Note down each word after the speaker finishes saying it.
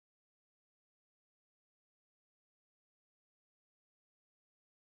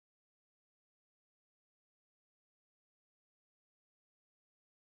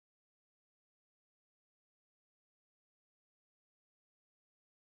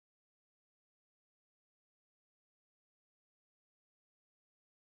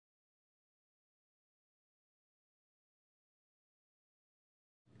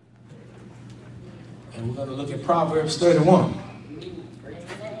And we're going to look at Proverbs 31.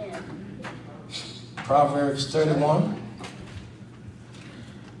 Proverbs 31.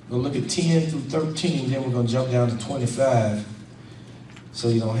 We'll look at 10 through 13, then we're going to jump down to 25, so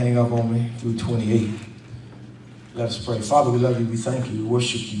you don't hang up on me through 28. Let us pray. Father, we love you, we thank you, we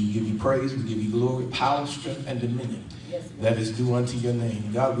worship you, we give you praise, we give you glory, power, strength, and dominion that is due unto your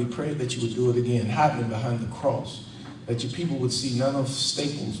name. God, we pray that you would do it again, hiding behind the cross, that your people would see none of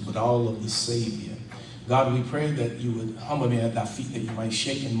Staples, but all of the Savior. God, we pray that you would humble me at thy feet, that you might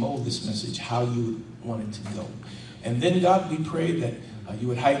shape and mold this message how you would want it to go. And then, God, we pray that you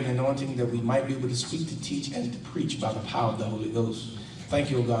would heighten the anointing, that we might be able to speak, to teach, and to preach by the power of the Holy Ghost. Thank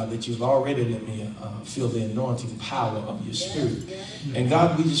you, O God, that you've already let me feel the anointing power of your Spirit. And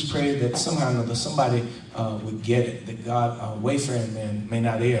God, we just pray that somehow or another somebody would get it, that God, wayfaring man may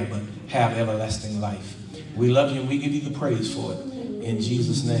not err, but have everlasting life. We love you and we give you the praise for it. In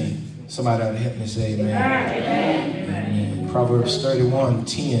Jesus' name. Somebody ought to help me say amen. Amen. Amen. Proverbs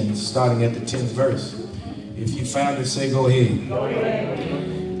 31:10, starting at the 10th verse. If you found it, say go ahead. Go ahead.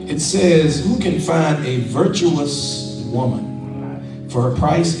 It says, who can find a virtuous woman? For her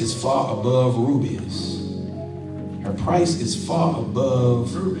price is far above rubies. Her price is far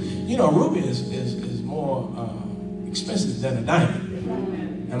above, you know, ruby is more expensive than a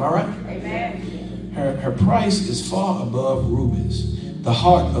diamond. Am I right? Amen. Her price is far above rubies. The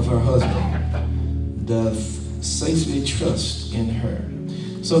heart of her husband doth safely trust in her,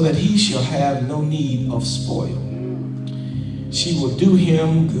 so that he shall have no need of spoil. She will do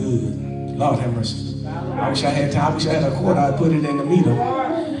him good. Lord have mercy. I wish I had time. I wish I had a quarter. I'd put it in the meter.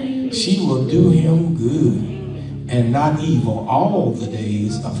 She will do him good and not evil all the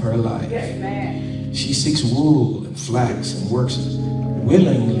days of her life. She seeks wool and flax and works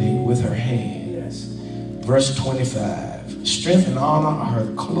willingly with her hands. Verse 25. Strength and honor are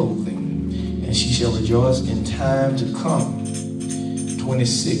her clothing, and she shall rejoice in time to come.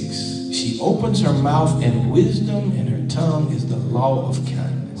 26. She opens her mouth in wisdom, and her tongue is the law of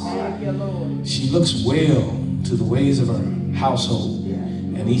kindness. She looks well to the ways of her household,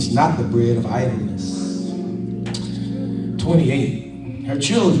 and eats not the bread of idleness. 28. Her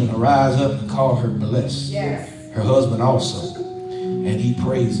children arise up and call her blessed. Her husband also, and he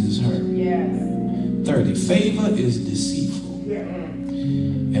praises her. 30. Favor is deceitful,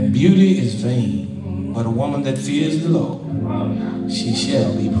 and beauty is vain, but a woman that fears the Lord, she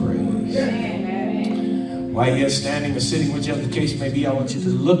shall be praised. While you're standing or sitting, whichever the case may be, I want you to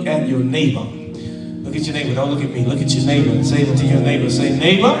look at your neighbor. Look at your neighbor. Don't look at me. Look at your neighbor and say it to your neighbor. Say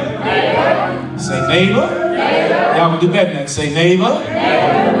neighbor. Neighbor. Say neighbor. Neighbor. Y'all can do better than that. Say neighbor.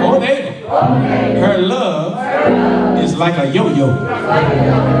 Neighbor. Oh, neighbor. Her love is like a yo-yo.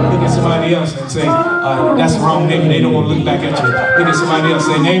 Look at somebody else and say, that's the wrong neighbor. They don't want to look back at you. Look at somebody else.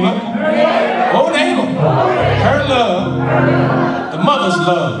 Say neighbor. Oh, neighbor. Her love, the mother's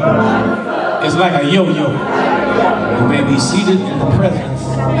love, is like a yo-yo. You may be seated in the presence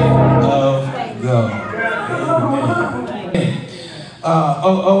of God.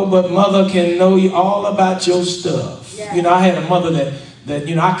 Amen. But mother can know you all about your stuff. You know, I had a mother that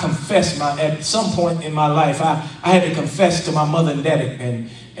you know, I confessed at some point in my life, I had to confess to my mother and daddy,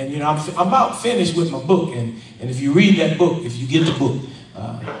 and you know, I'm about finished with my book, and if you read that book, if you get the book,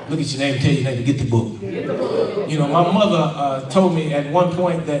 look at your neighbor, tell your neighbor, get the book. You know, my mother told me at one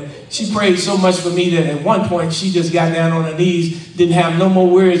point that she prayed so much for me that at one point she just got down on her knees, didn't have no more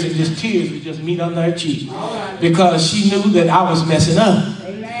words, and just tears would just meet under her cheek, because she knew that I was messing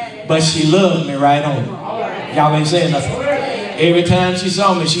up, but she loved me right on. Y'all ain't saying nothing. Every time she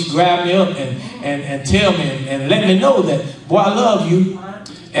saw me, she'd grab me up and tell me and let me know that, boy, I love you,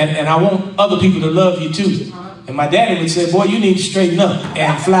 and I want other people to love you too. And my daddy would say, boy, you need to straighten up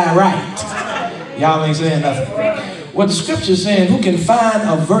and fly right. Y'all ain't saying nothing. What the scripture is saying, who can find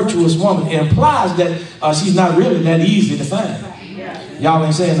a virtuous woman? It implies that she's not really that easy to find. Y'all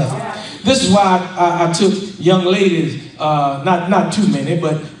ain't saying nothing. This is why I took young ladies, not too many,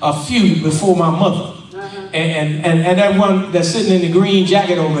 but a few before my mother. And that one that's sitting in the green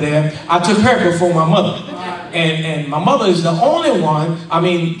jacket over there, I took her before my mother. And my mother is the only one, I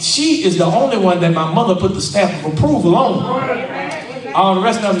mean, she is the only one that my mother put the stamp of approval on. All the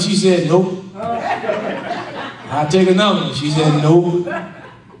rest of them, she said, nope. I take another one. She said, nope. I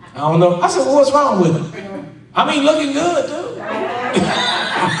don't know. I said, well, what's wrong with her? I mean, looking good, dude.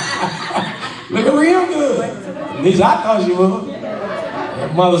 Looking real good. At least I thought she was.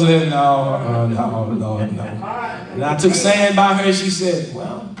 And mother said, no, Lord, no. And I took sand by her, she said,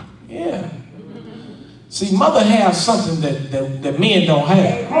 well, yeah. See, mother has something that men don't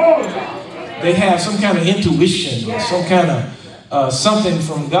have. They have some kind of intuition or some kind of something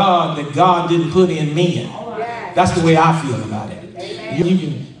from God that God didn't put in men. That's the way I feel about it.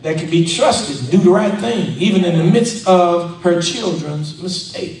 That can be trusted, do the right thing, even in the midst of her children's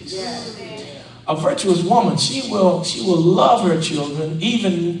mistakes. A virtuous woman, she will love her children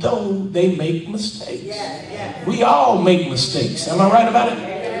even though they make mistakes. We all make mistakes. Am I right about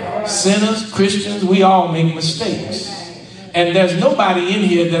it? Sinners, Christians, we all make mistakes. And there's nobody in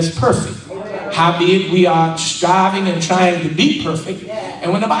here that's perfect. Howbeit, we are striving and trying to be perfect.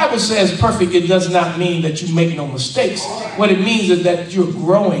 And when the Bible says perfect, it does not mean that you make no mistakes. What it means is that you're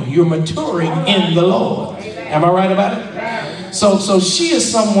growing, you're maturing in the Lord. Am I right about it? So she is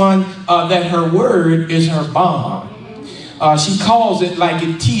someone that her word is her bond. She calls it like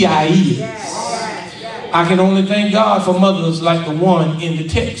it T.I. is. I can only thank God for mothers like the one in the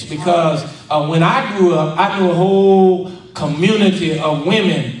text, because when I grew up, I knew a whole community of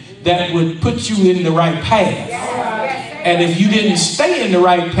women that would put you in the right path. And if you didn't stay in the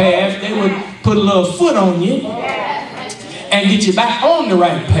right path, they would put a little foot on you and get you back on the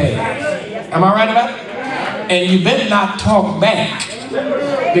right path. Am I right about it? And you better not talk back,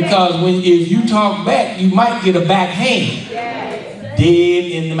 because if you talk back, you might get a backhand dead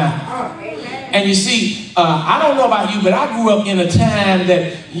in the mouth. And you see, I don't know about you, but I grew up in a time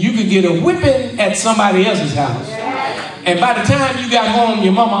that you could get a whipping at somebody else's house. And by the time you got home,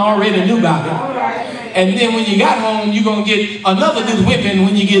 your mama already knew about it. And then when you got home, you're going to get another good whipping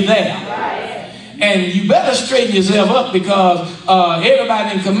when you get there. And you better straighten yourself up, because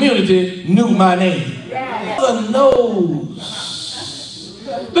everybody in the community knew my name. Mother knows.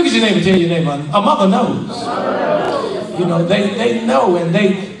 Look at your neighbor, tell your neighbor, a mother knows. You know, they know, and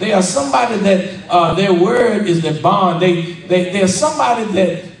they are somebody that their word is their bond. They're somebody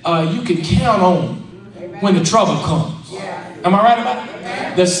that you can count on when the trouble comes. Am I right about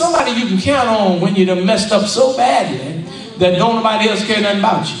it? There's somebody you can count on when you done messed up so badly that don't nobody else care nothing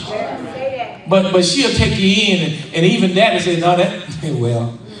about you. But she'll take you in, and even daddy said, no,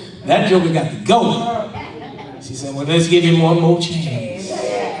 well, that joker got to go. She said, well, let's give him one more chance.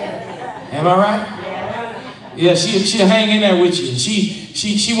 Am I right? Yeah, she'll hang in there with you.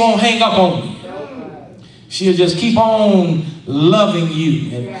 She won't hang up on you. She'll just keep on loving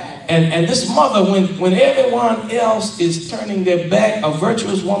you. And this mother, when everyone else is turning their back, a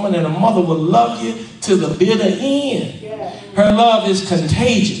virtuous woman and a mother will love you to the bitter end. Her love is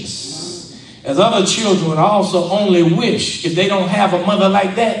contagious. As other children also only wish, if they don't have a mother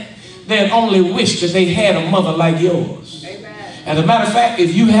like that, they'd only wish that they had a mother like yours. As a matter of fact,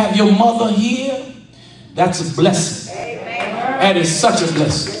 if you have your mother here, that's a blessing. That is such a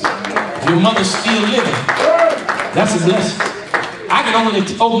blessing. If your mother's still living, that's a blessing. I can only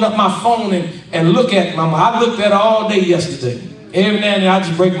open up my phone and look at my mom. I looked at her all day yesterday. Every now and then I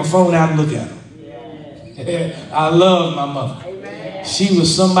just break my phone out and look at her. I love my mother. She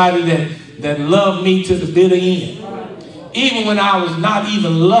was somebody that loved me to the bitter end. Even when I was not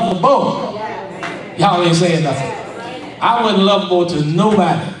even lovable. Y'all ain't saying nothing. I wasn't lovable to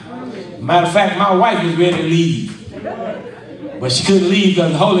nobody. Matter of fact, my wife was ready to leave. But she couldn't leave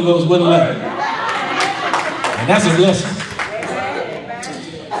because the Holy Ghost wouldn't let her. And that's a blessing.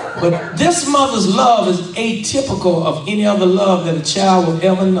 But this mother's love is atypical of any other love that a child will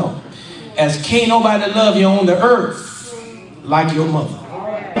ever know. As can't nobody love you on the earth like your mother.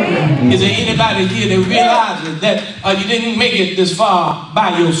 Is there anybody here that realizes that you didn't make it this far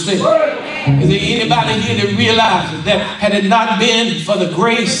by yourself? Is there anybody here that realizes that had it not been for the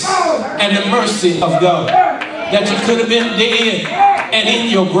grace and the mercy of God, that you could have been dead and in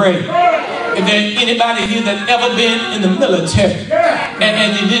your grave? If there's anybody here that's ever been in the military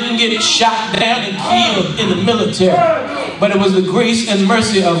and you didn't get shot down and killed in the military, but it was the grace and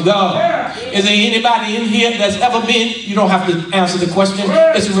mercy of God. Is there anybody in here that's ever been, you don't have to answer the question,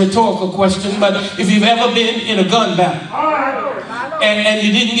 it's a rhetorical question, but if you've ever been in a gun battle and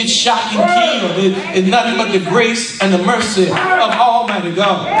you didn't get shot and killed, it's nothing but the grace and the mercy of Almighty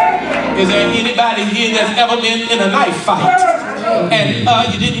God. Is there anybody here that's ever been in a knife fight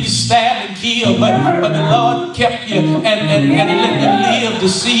and you didn't get stabbed and killed, but the Lord kept you and let you live to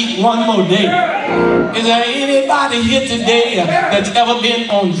see one more day? Is there anybody here today that's ever been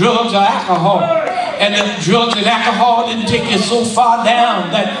on drugs or alcohol, and the drugs and alcohol didn't take you so far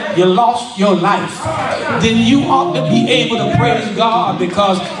down that you lost your life? Then you ought to be able to praise God,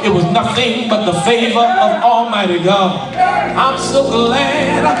 because it was nothing but the favor of Almighty God. I'm so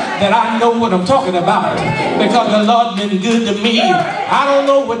glad that I know what I'm talking about, because the Lord been good to me. I don't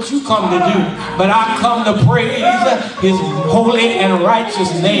know what you come to do, but I come to praise His holy and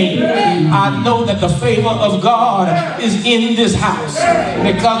righteous name. I know that the favor of God is in this house,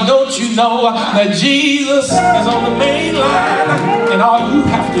 because don't you know that Jesus Jesus is on the main line, and all you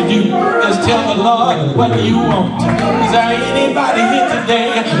have to do is tell the Lord what you want. Is there anybody here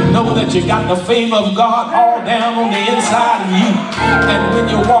today know that you got the favor of God all down on the inside of you? And when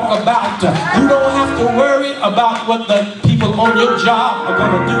you walk about, you don't have to worry about what the people on your job are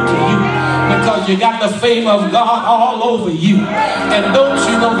going to do to you, because you got the favor of God all over you. And don't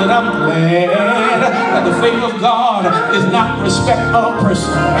you know that I'm glad that the favor of God is not respect of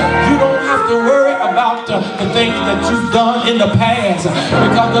person. You don't have to worry about the things that you've done in the past,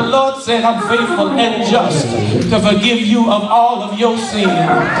 because the Lord said, I'm faithful and just to forgive you of all of your sin.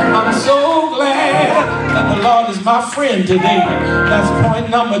 I'm so glad that the Lord is my friend today. That's point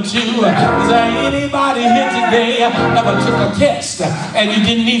number 2. Is there anybody here today ever took a test and you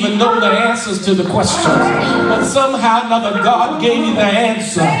didn't even know the answers to the questions, but somehow or another God gave you the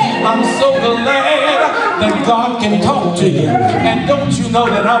answer? I'm so glad that God can talk to you. And don't you know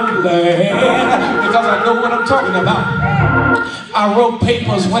that I'm glad, because I know what I'm talking about. I wrote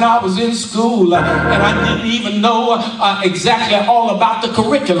papers when I was in school, and I didn't even know exactly all about the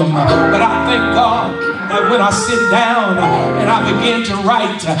curriculum. But I thank God that when I sit down and I begin to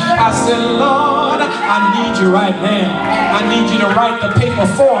write, I said, Lord, I need you right now. I need you to write the paper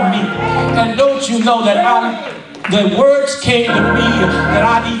for me. And don't you know that the words came to me that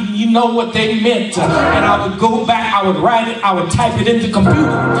I didn't even know what they meant. And I would go back, I would write it, I would type it into the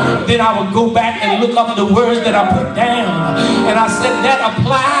computer. Then I would go back and look up the words that I put down. And I said, that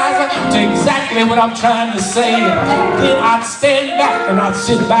applies to exactly what I'm trying to say. Then I'd stand back and I'd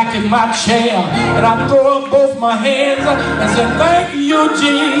sit back in my chair and I'd throw up both my hands and say, thank you,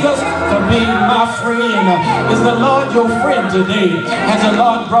 Jesus, for being my friend. Is the Lord your friend today? Has the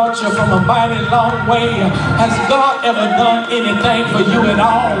Lord brought you from a mighty long way? Has God ever done anything for you at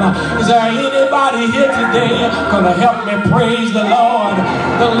all? Is there anybody here today gonna help me praise the Lord?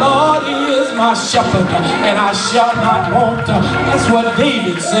 The Lord is my shepherd, and I shall not want. That's what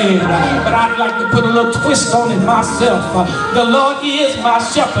David said, but I'd like to put a little twist on it myself. The Lord is my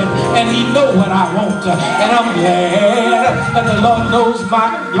shepherd, and he knows what I want. And I'm glad that the Lord knows my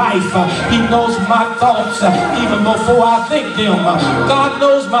life. He knows my thoughts even before I think them. God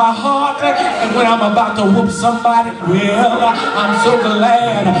knows my heart, and when I'm about to whoop somebody, well, I'm so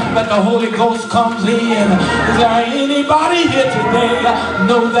glad that the Holy Ghost comes in. Is there anybody here today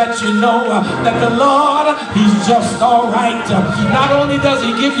know that you know that the Lord, he's just all right? Not only does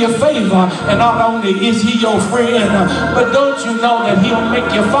he give you favor, and not only is he your friend, but don't you know that he'll make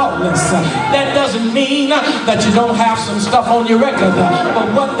you faultless? That doesn't mean that you don't have some stuff on your record, but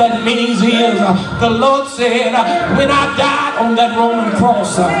what that means is the Lord said, when I died on that Roman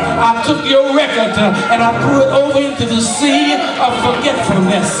cross, I took your record and I threw it over into the sea of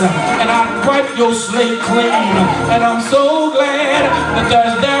forgetfulness, and I wiped your slate clean. And I'm so glad that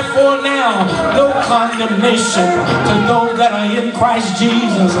there's therefore now no condemnation to those that are in Christ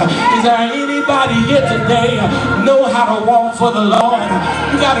Jesus. Is there anybody here today know how to walk for the Lord?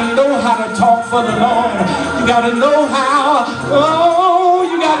 You got to know how to talk for the Lord. You got to know how,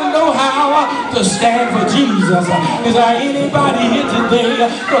 you got to know how to stand for Jesus. Is there anybody here today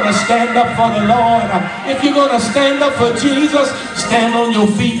going to stand up for the Lord? If you're going to stand up for Jesus, stand on your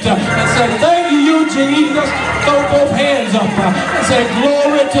feet and say, thank you, Jesus. Throw both hands up and say,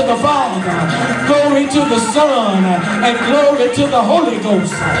 glory to the Father, glory to the Son, and glory to the Holy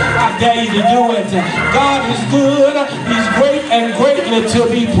Ghost. I dare you to do it. God is good. He's great and greatly to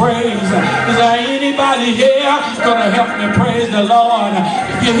be praised. Is there anybody here going to help me praise the Lord?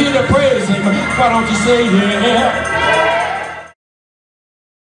 If you're here to praise him, why don't you say, yeah.